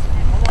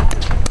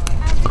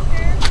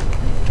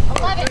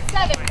 11,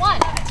 7, 1.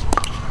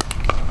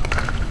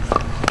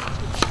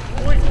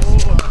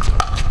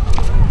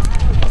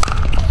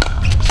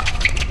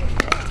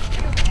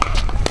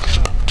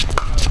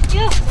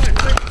 You.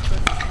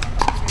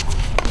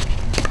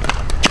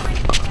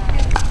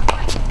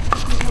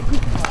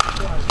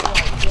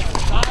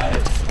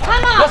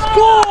 Come on. Let's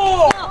go.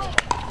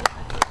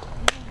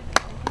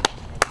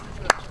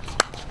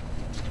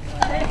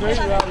 Great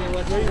rally.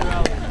 Great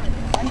rally.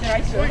 I'm the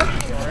right server.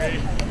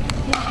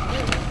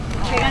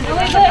 Okay, and are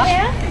we good now?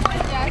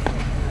 Yes.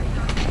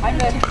 I'm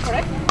ready,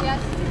 correct? Yes.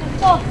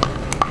 12,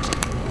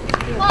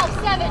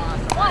 7,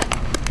 1,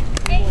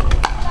 8,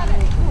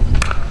 7.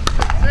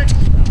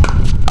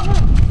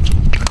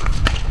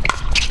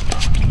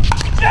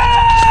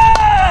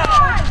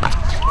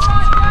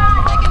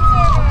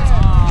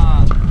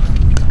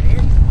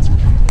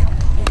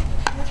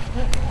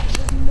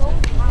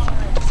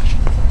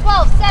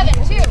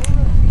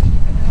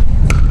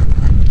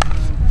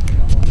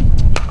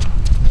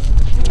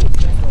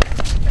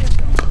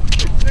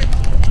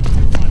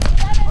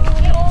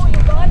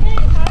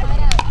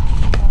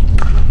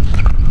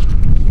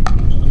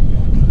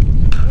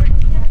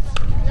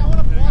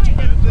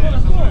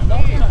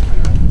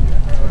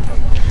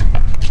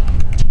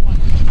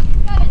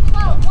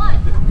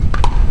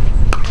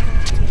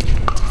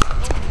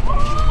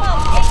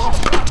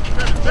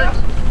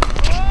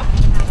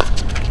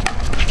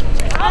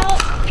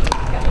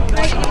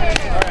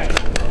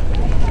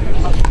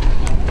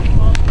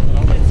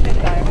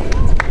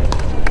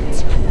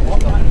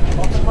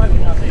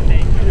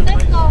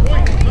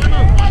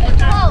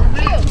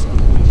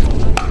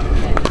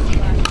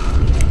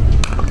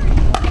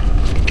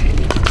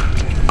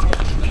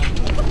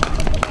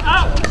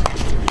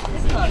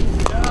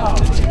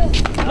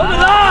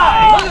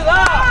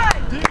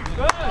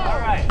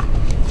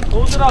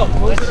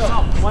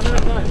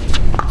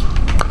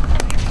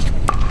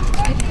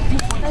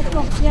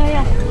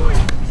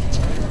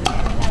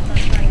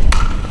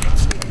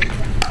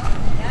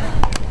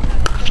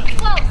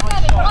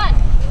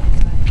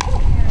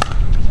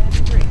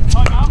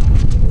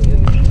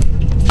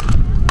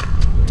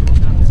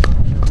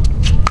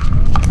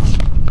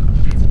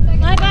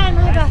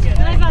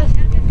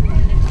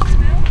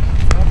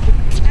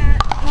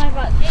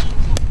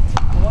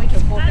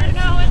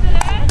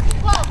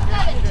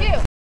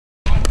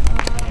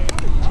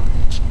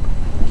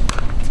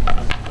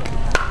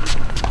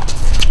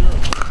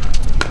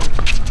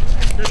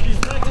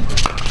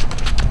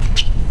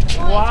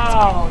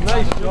 Wow,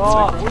 nice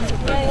job.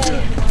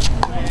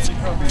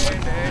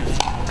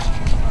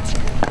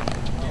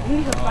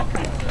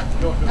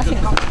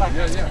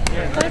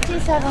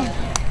 37.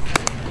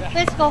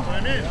 Let's go.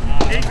 13,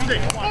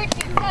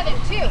 7,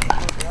 2.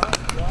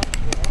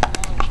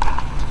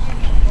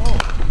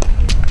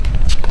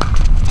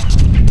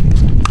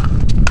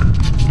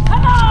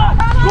 Come on!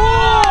 Go!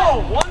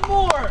 One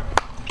more!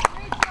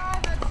 Great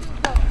job,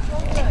 Atsuko. So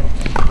good.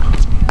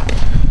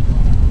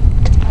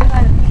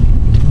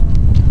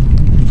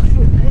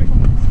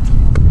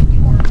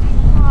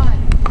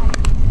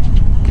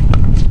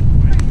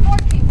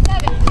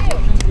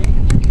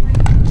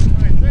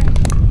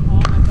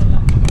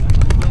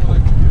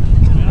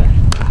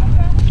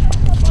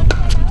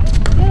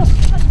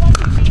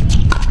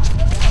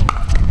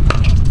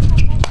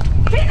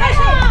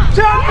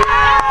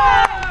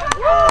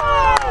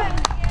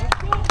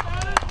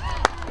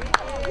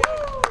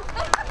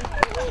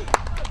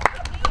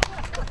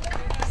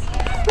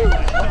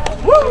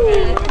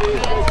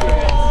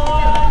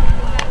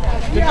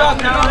 Good job,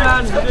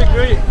 cameraman. You did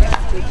great.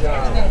 Good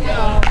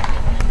job.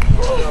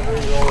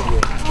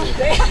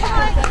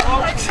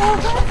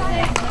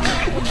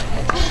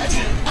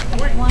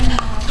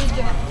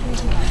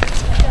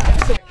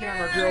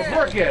 Camera girls,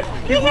 work it.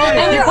 Keep moving.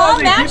 And you're all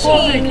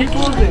matching. Keep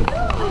moving.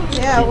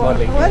 Yeah, well,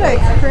 what a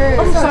crew.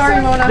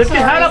 Sorry, Mona. Lift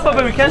your head up a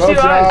bit. We can't see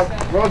your eyes.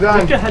 Well done.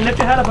 Lift your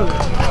head up a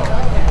bit.